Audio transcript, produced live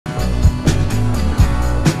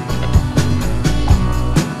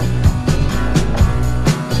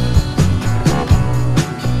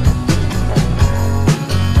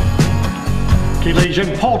Ladies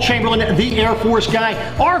and gentlemen, Paul Chamberlain, the Air Force guy,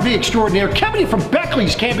 RV extraordinaire, coming in from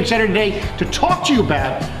Beckley's Camping Center today to talk to you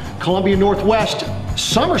about Columbia Northwest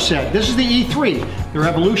Somerset. This is the E-3, their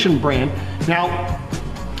Evolution brand. Now,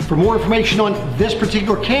 for more information on this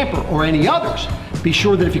particular camper or any others, be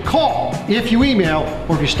sure that if you call, if you email,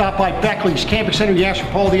 or if you stop by Beckley's Camping Center, you ask for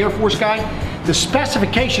Paul, the Air Force guy, the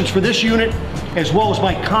specifications for this unit, as well as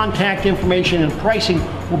my contact information and pricing,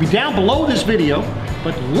 will be down below this video.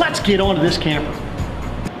 But let's get on to this camper.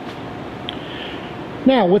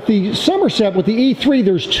 Now, with the Somerset, with the E-3,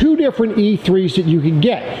 there's two different E-3s that you can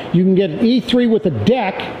get. You can get an E-3 with a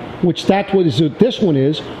deck, which that's what this one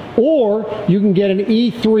is, or you can get an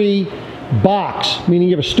E-3 box, meaning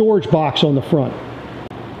you have a storage box on the front.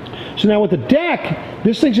 So now with the deck,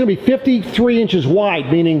 this thing's going to be 53 inches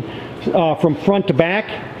wide, meaning from front to back,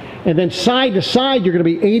 and then side to side you're going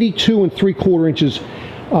to be 82 3/4 inches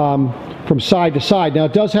from side to side. Now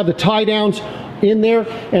it does have the tie downs in there,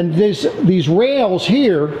 and these rails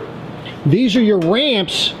here, these are your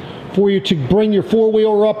ramps for you to bring your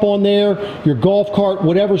four-wheeler up on there, your golf cart,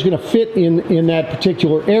 whatever's going to fit in that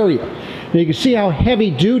particular area. Now you can see how heavy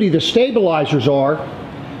duty the stabilizers are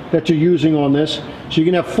that you're using on this, so you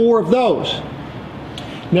can have 4 of those.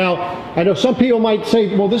 Now I know some people might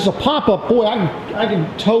say, well, this is a pop-up. Boy, I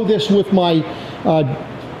can tow this with my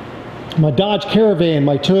my Dodge Caravan,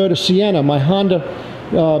 my Toyota Sienna, my Honda,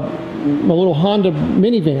 my little Honda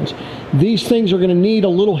minivans. These things are going to need a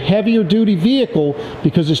little heavier duty vehicle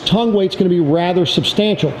because this tongue weight's going to be rather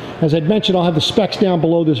substantial. As I'd mentioned, I'll have the specs down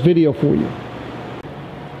below this video for you.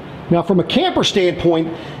 Now from a camper standpoint,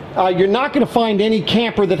 you're not going to find any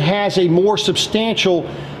camper that has a more substantial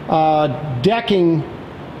decking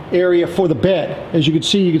area for the bed. As you can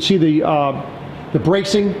see the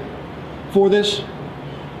bracing for this.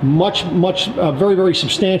 Much, very, very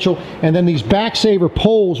substantial. And then these back saver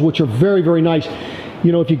poles, which are very, very nice.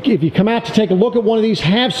 You know, if you come out to take a look at one of these,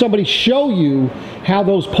 have somebody show you how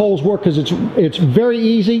those poles work, because it's very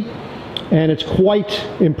easy and it's quite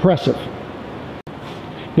impressive.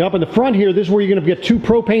 Now up in the front here, this is where you're going to get 2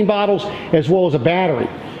 propane bottles as well as a battery.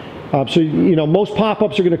 So you know, most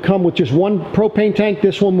pop-ups are going to come with just 1 propane tank.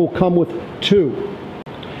 This one will come with 2.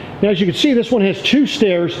 Now, as you can see, this one has 2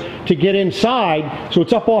 stairs to get inside, so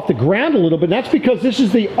it's up off the ground a little bit. And that's because this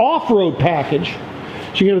is the off-road package.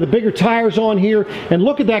 So you have the bigger tires on here, and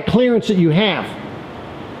look at that clearance that you have.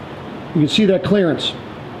 You can see that clearance.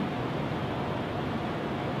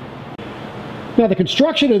 Now, the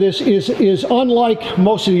construction of this is unlike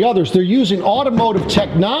most of the others. They're using automotive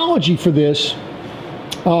technology for this,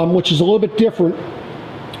 which is a little bit different.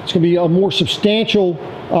 It's going to be a more substantial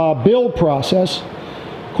build process.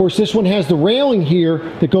 Of course, this one has the railing here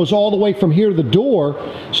that goes all the way from here to the door,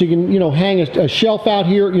 so you can, you know, hang a shelf out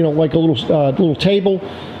here, you know, like a little table.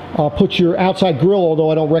 Put your outside grill, although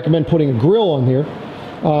I don't recommend putting a grill on here,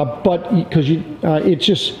 but because it's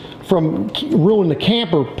just from ruining the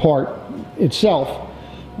camper part itself.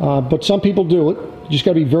 But some people do it. You just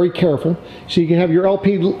got to be very careful. So you can have your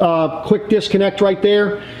LP quick disconnect right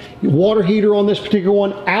there. Water heater on this particular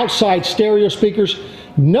one. Outside stereo speakers.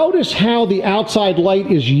 Notice how the outside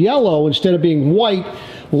light is yellow instead of being white.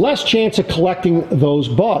 Less chance of collecting those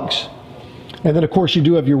bugs. And then of course you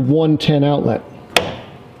do have your 110 outlet.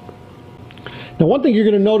 Now one thing you're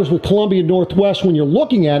going to notice with Columbia Northwest when you're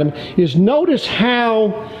looking at them is notice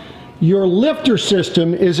how your lifter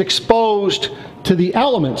system is exposed to the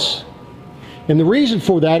elements. And the reason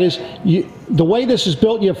for that is the way this is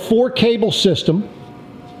built, you have 4 cable system.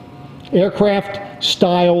 Aircraft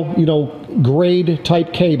style, you know, grade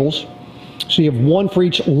type cables. So you have 1 for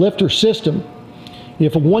each lifter system.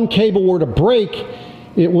 If one cable were to break,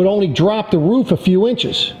 it would only drop the roof a few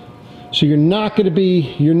inches. So you're not going to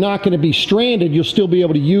be stranded. You'll still be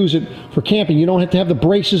able to use it for camping. You don't have to have the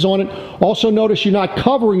braces on it. Also notice you're not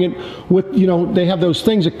covering it with, you know, they have those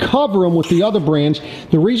things that cover them with the other brands.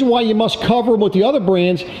 The reason why you must cover them with the other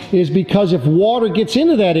brands is because if water gets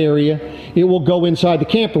into that area, it will go inside the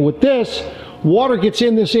camper. With this, water gets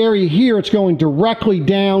in this area here, it's going directly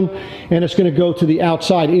down and it's going to go to the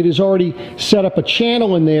outside. It has already set up a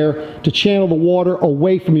channel in there to channel the water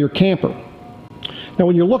away from your camper. Now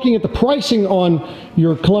when you're looking at the pricing on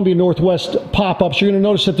your Columbia Northwest pop-ups, you're going to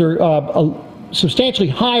notice that they're substantially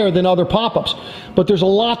higher than other pop-ups. But there's a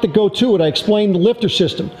lot that go to it. I explained the lifter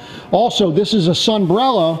system. Also, this is a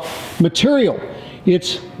Sunbrella material.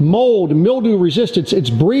 It's mold, mildew resistant, it's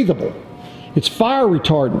breathable. It's fire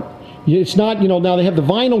retardant. It's not, you know, now they have the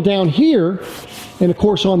vinyl down here, and of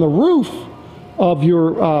course on the roof of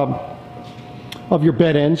your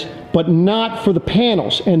bed ends, but not for the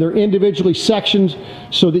panels, and they're individually sectioned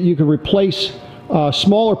so that you can replace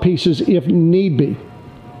smaller pieces if need be.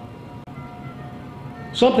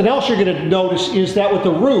 Something else you're going to notice is that with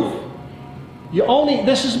the roof,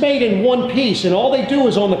 this is made in one piece, and all they do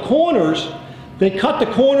is on the corners, they cut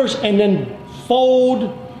the corners and then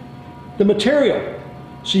fold the material.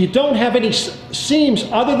 So you don't have any seams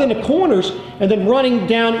other than the corners and then running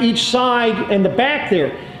down each side and the back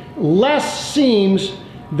there. Less seams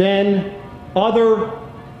than other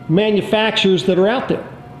manufacturers that are out there.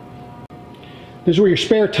 This is where your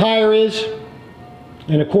spare tire is.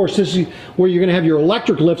 And of course, this is where you're going to have your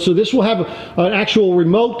electric lift. So this will have an actual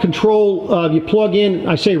remote control. You plug in,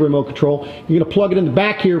 I say remote control, you're going to plug it in the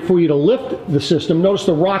back here for you to lift the system. Notice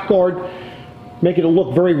the rock guard, making it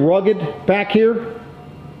look very rugged back here.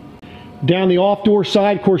 Down the off-door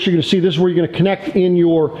side, of course, you're going to see this is where you're going to connect in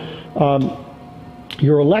your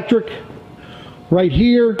electric. Right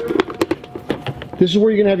here, this is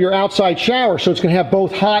where you're going to have your outside shower, so it's going to have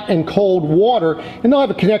both hot and cold water, and they'll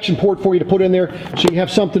have a connection port for you to put in there so you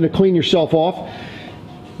have something to clean yourself off.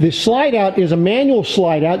 The slide out is a manual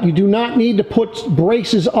slide out. You do not need to put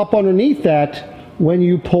braces up underneath that when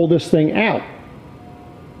you pull this thing out.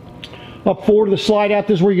 Up forward to the slide out,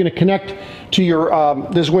 this is where you're going to connect to your,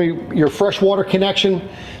 this is where your fresh water connection.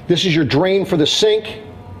 This is your drain for the sink,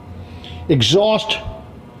 exhaust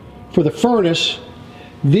for the furnace.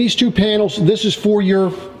 These two panels, this is for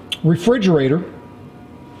your refrigerator,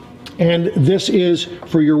 and this is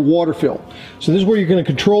for your water fill. So this is where you're going to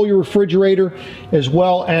control your refrigerator as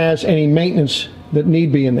well as any maintenance that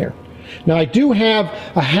need be in there. Now I do have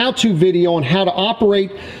a how-to video on how to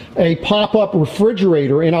operate a pop-up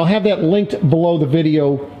refrigerator, and I'll have that linked below the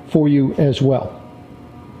video for you as well.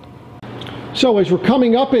 So as we're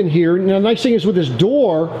coming up in here, now the nice thing is with this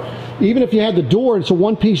door, even if you had the door, it's a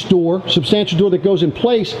one-piece door, substantial door that goes in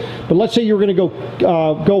place, but let's say you're going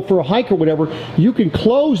to go for a hike or whatever, you can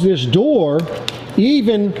close this door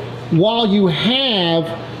even while you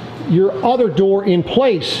have your other door in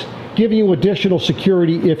place, giving you additional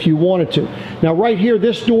security if you wanted to. Now right here,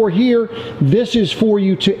 this door here, this is for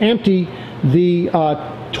you to empty the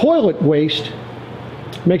toilet waste.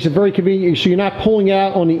 Makes it very convenient so you're not pulling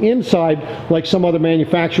out on the inside like some other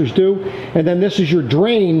manufacturers do. And then this is your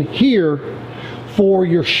drain here for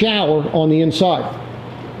your shower on the inside.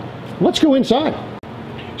 Let's go inside.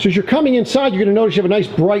 So as you're coming inside, you're going to notice you have a nice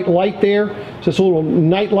bright light there. So it's a little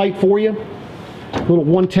night light for you. A little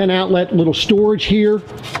 110 outlet, little storage here.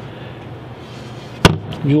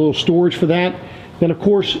 A little storage for that. Then of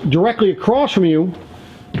course, directly across from you,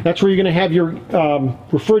 that's where you're going to have your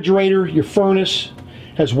refrigerator, your furnace.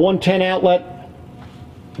 Has 110 outlet,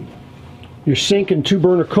 your sink and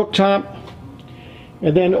 2-burner cooktop,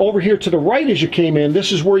 and then over here to the right as you came in,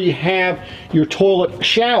 this is where you have your toilet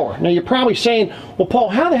shower. Now you're probably saying, well Paul,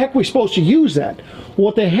 how the heck are we supposed to use that? Well,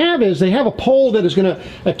 what they have is they have a pole that is going to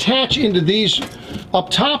attach into these up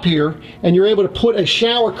top here, and you're able to put a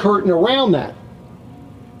shower curtain around that.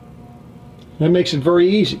 That makes it very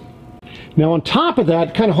easy. Now on top of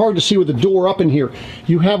that, kind of hard to see with the door up in here,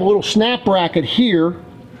 you have a little snap bracket here,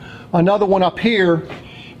 another one up here,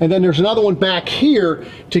 and then there's another one back here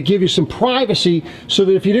to give you some privacy so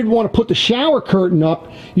that if you didn't want to put the shower curtain up,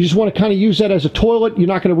 you just want to kind of use that as a toilet. You're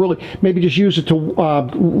not going to really, maybe just use it to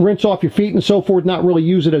rinse off your feet and so forth, not really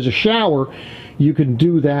use it as a shower. You can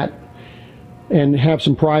do that and have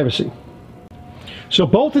some privacy. So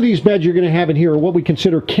both of these beds you're going to have in here are what we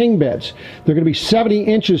consider king beds. They're going to be 70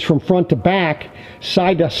 inches from front to back.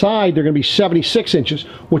 Side to side, they're going to be 76 inches,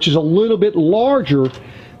 which is a little bit larger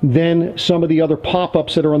than some of the other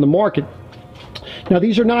pop-ups that are on the market. Now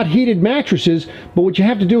these are not heated mattresses, but what you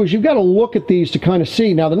have to do is you've got to look at these to kind of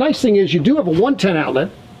see. Now the nice thing is you do have a 110 outlet.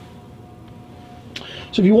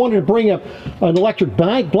 So if you wanted to bring an electric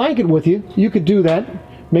blanket with you, you could do that.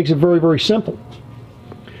 Makes it very, very simple.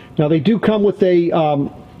 Now they do come with a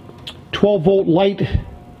 12-volt light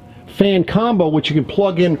fan combo, which you can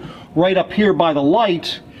plug in right up here by the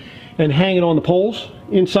light and hang it on the poles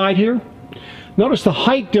inside here. Notice the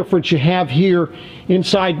height difference you have here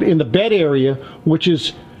inside in the bed area, which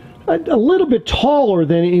is a little bit taller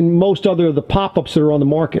than in most other of the pop-ups that are on the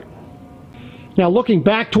market. Now looking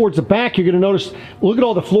back towards the back, you're going to notice, look at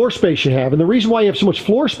all the floor space you have. And the reason why you have so much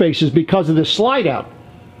floor space is because of this slide out.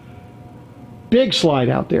 Big slide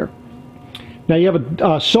out there. Now you have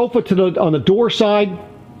a sofa on the door side,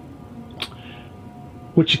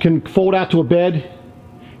 which you can fold out to a bed,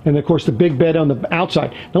 and of course the big bed on the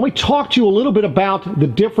outside. Now let me talk to you a little bit about the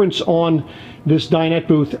difference on this dinette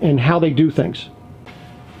booth and how they do things.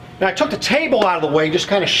 Now I took the table out of the way, just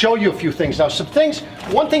kind of show you a few things. Now some things,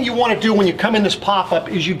 one thing you want to do when you come in this pop-up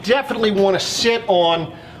is you definitely want to sit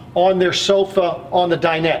on their sofa on the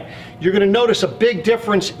dinette. you're going to notice a big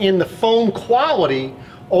difference in the foam quality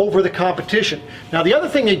over the competition. Now the other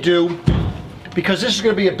thing they do, because this is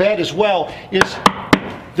going to be a bed as well, is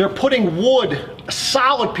they're putting wood, a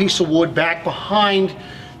solid piece of wood, back behind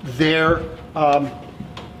their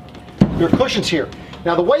cushions here.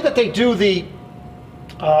 Now the way that they do the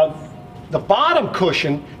bottom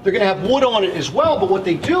cushion, they're going to have wood on it as well, but what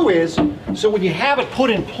they do is, so when you have it put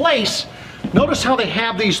in place, notice how they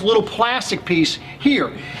have these little plastic piece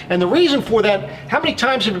here. And the reason for that, how many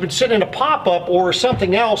times have you been sitting in a pop-up or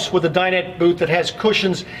something else with a dinette booth that has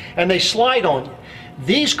cushions and they slide on you?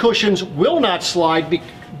 These cushions will not slide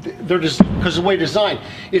because of the way they're designed.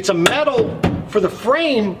 It's a metal for the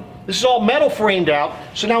frame. This is all metal framed out.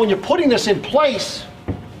 So now when you're putting this in place,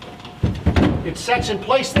 it sets in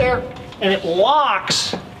place there and it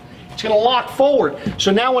locks. It's going to lock forward.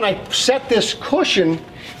 So now when I set this cushion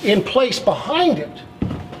in place behind it,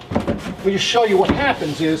 let me just show you what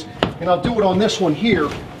happens is, and I'll do it on this one here,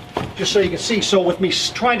 just so you can see. So with me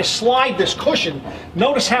trying to slide this cushion,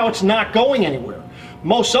 notice how it's not going anywhere.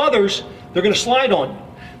 Most others, they're going to slide on you.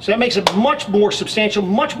 So that makes it much more substantial,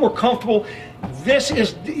 much more comfortable. This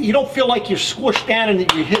is, you don't feel like you're squished down and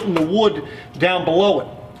that you're hitting the wood down below it.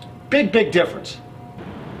 Big, big difference.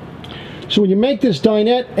 So when you make this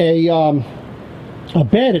dinette a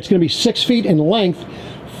bed, it's going to be 6 feet in length,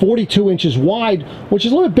 42 inches wide, which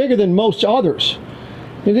is a little bit bigger than most others.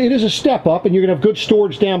 It is a step up, and you're going to have good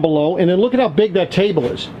storage down below. And then look at how big that table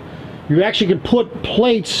is. You actually can put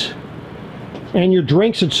plates and your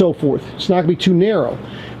drinks and so forth. It's not going to be too narrow.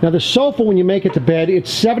 Now the sofa, when you make it to bed, it's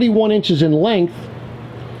 71 inches in length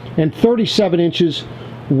and 37 inches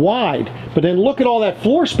wide. But then look at all that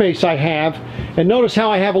floor space I have, and notice how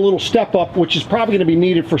I have a little step up, which is probably going to be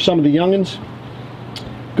needed for some of the youngins.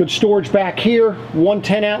 Good storage back here,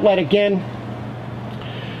 110 outlet again.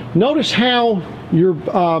 Notice how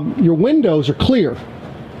your windows are clear.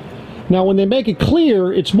 Now when they make it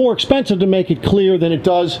clear, it's more expensive to make it clear than it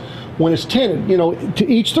does when it's tinted. You know, to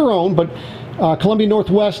each their own, but Columbia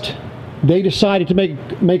Northwest, they decided to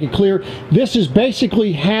make it clear. This is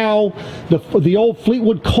basically how the old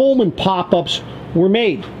Fleetwood Coleman pop-ups were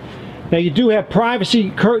made. Now you do have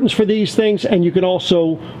privacy curtains for these things, and you can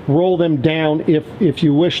also roll them down if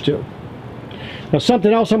you wish to. Now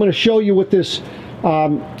something else I'm going to show you with this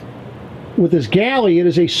galley, it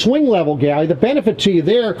is a swing level galley. The benefit to you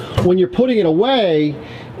there, when you're putting it away,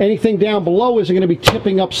 anything down below isn't going to be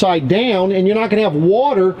tipping upside down, and you're not going to have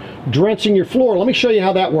water drenching your floor. Let me show you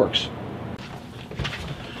how that works.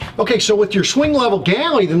 Okay, so with your swing level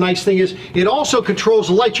galley, the nice thing is it also controls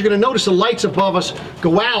the lights. You're going to notice the lights above us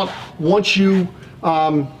go out once you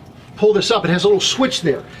pull this up. It has a little switch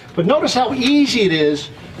there. But notice how easy it is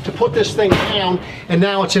to put this thing down, and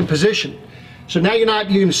now it's in position. So now you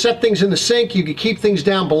can set things in the sink, you can keep things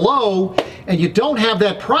down below, and you don't have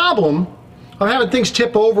that problem of having things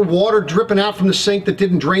tip over, water dripping out from the sink that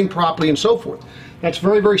didn't drain properly and so forth. That's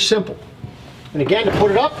very, very simple. And again, to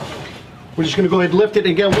put it up, we're just going to go ahead and lift it.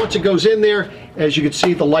 And again, once it goes in there, as you can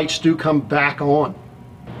see, the lights do come back on.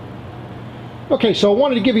 Okay, so I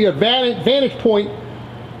wanted to give you a vantage point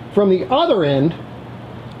from the other end,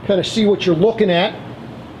 kind of see what you're looking at.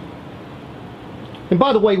 And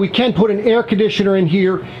by the way, we can put an air conditioner in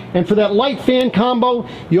here, and for that light fan combo,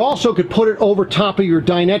 you also could put it over top of your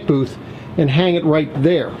dinette booth and hang it right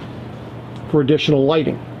there for additional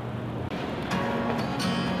lighting.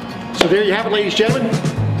 So there you have it, ladies and gentlemen,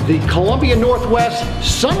 the Columbia Northwest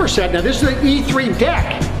Somerset. Now this is the E3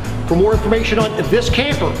 deck. For more information on this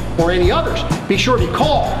camper or any others, be sure to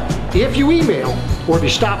call, if you email, or if you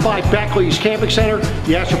stop by Beckley's Camping Center,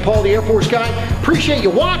 you ask for Paul the Air Force Guy. Appreciate you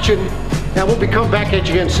watching, and we'll be coming back at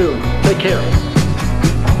you again soon. Take care.